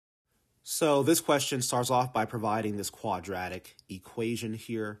So this question starts off by providing this quadratic equation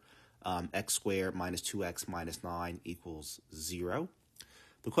here, x squared minus 2x minus 9 equals 0.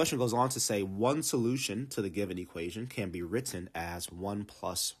 The question goes on to say one solution to the given equation can be written as 1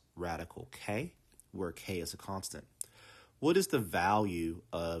 plus radical k, where k is a constant. What is the value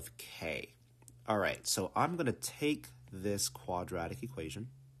of k? All right, so I'm going to take this quadratic equation,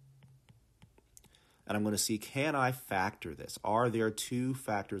 and I'm going to see, can I factor this? Are there two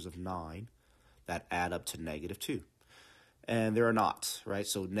factors of 9 that add up to negative 2? And there are not, right?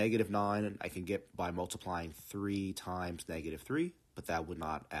 So negative 9 I can get by multiplying 3 times negative 3, but that would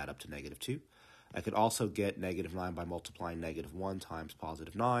not add up to negative 2. I could also get negative 9 by multiplying negative 1 times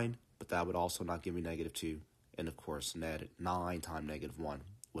positive 9, but that would also not give me negative 2. And of course, 9 times negative 1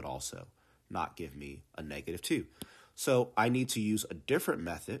 would also not give me a negative 2. So I need to use a different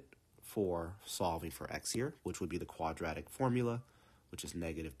method for solving for x here, which would be the quadratic formula, which is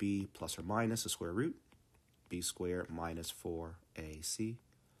negative b plus or minus the square root, b squared minus 4ac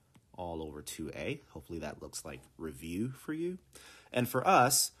all over 2a. Hopefully that looks like review for you. And for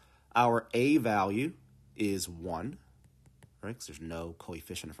us, our a value is 1, right? Because there's no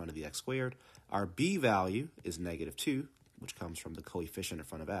coefficient in front of the x squared. Our b value is negative 2, which comes from the coefficient in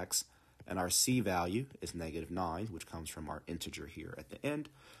front of x. And our c value is negative 9, which comes from our integer here at the end.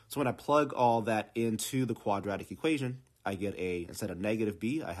 So when I plug all that into the quadratic equation, I get instead of negative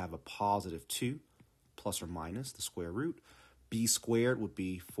b, I have a positive 2 plus or minus the square root. B squared would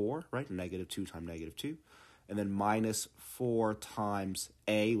be 4, right? Negative 2 times negative 2. And then minus 4 times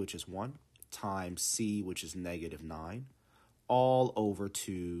a, which is 1, times c, which is negative 9, all over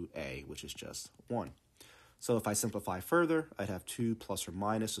 2a, which is just 1. So if I simplify further, I'd have 2 plus or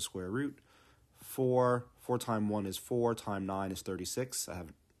minus the square root. 4 times 1 is 4, times 9 is 36. I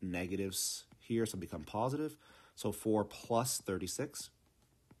have negatives here, so it become positive. So 4 plus 36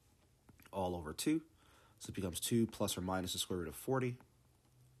 all over 2. So it becomes 2 plus or minus the square root of 40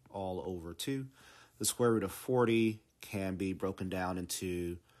 all over 2. The square root of 40 can be broken down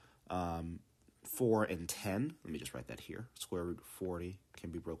into 4 and 10. Let me just write that here. Square root of 40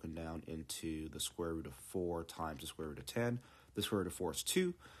 can be broken down into the square root of 4 times the square root of 10. The square root of 4 is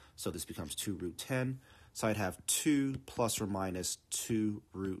 2, so this becomes 2 root 10. So I'd have 2 plus or minus 2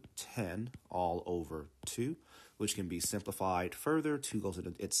 root 10 all over 2, which can be simplified further. 2 goes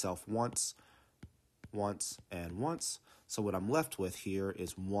into itself once, and once. So what I'm left with here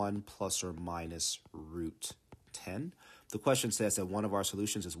is 1 plus or minus root 10. The question says that one of our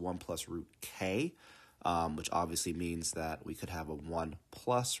solutions is 1 plus root k, which obviously means that we could have a 1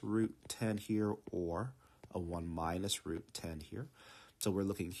 plus root 10 here or a 1 minus root 10 here. So we're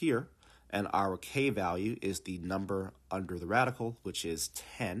looking here, and our k value is the number under the radical, which is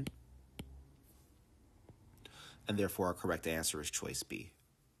 10. And therefore, our correct answer is choice B.